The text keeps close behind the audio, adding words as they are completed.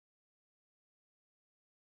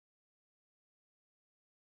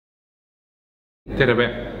Terve!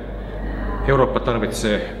 Eurooppa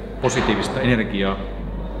tarvitsee positiivista energiaa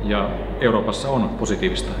ja Euroopassa on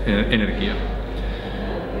positiivista energiaa.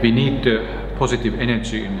 We need positive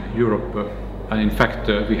energy in Europe and in fact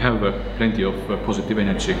we have plenty of positive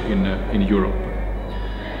energy in Europe.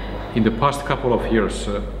 In the past couple of years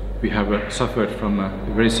we have suffered from a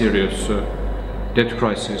very serious debt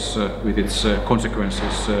crisis with its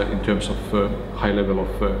consequences in terms of high level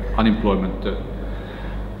of unemployment.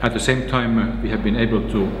 At the same time, we have been able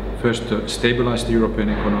to first stabilize the European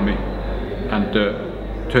economy and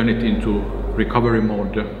turn it into recovery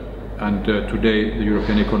mode, and today the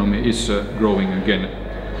European economy is growing again.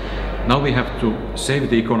 Now we have to save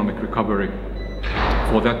the economic recovery.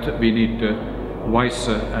 For that we need wise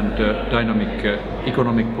and dynamic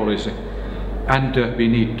economic policy, and we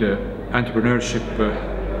need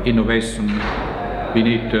entrepreneurship, innovation. We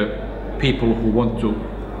need people who want to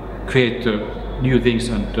create new things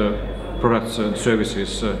and products and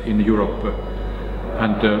services in Europe,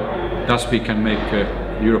 and thus we can make the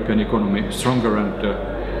European economy stronger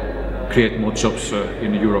and create more jobs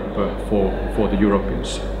in Europe for the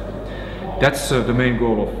Europeans. That's the main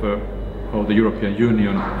goal of the European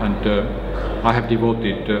Union, and I have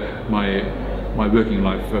devoted my working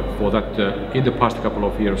life for that in the past couple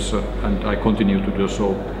of years, and I continue to do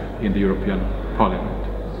so in the European Parliament.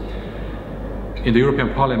 In the European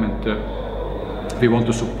Parliament we want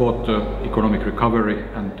to support economic recovery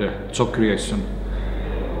and job creation.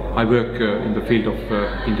 I work in the field of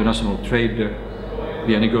international trade.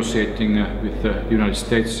 We are negotiating with the United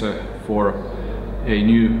States for a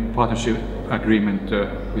new partnership agreement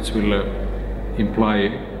which will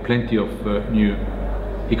imply plenty of new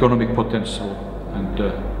economic potential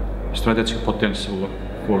and strategic potential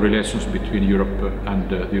for relations between Europe and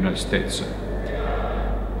the United States.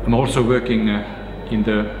 I'm also working in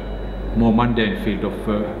the more mundane field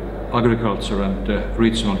of agriculture and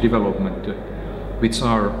regional development, which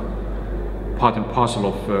are part and parcel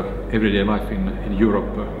of everyday life in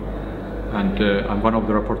Europe. And I'm one of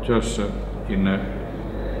the rapporteurs in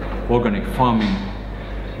organic farming.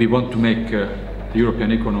 We want to make the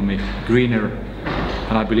European economy greener,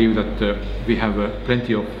 and I believe that we have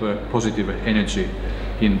plenty of positive energy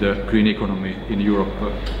in the green economy in Europe.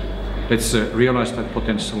 Let's realize that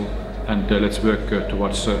potential, and let's work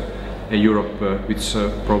towards a Europe which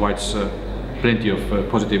provides plenty of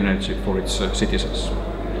positive energy for its citizens.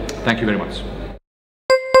 Thank you very much.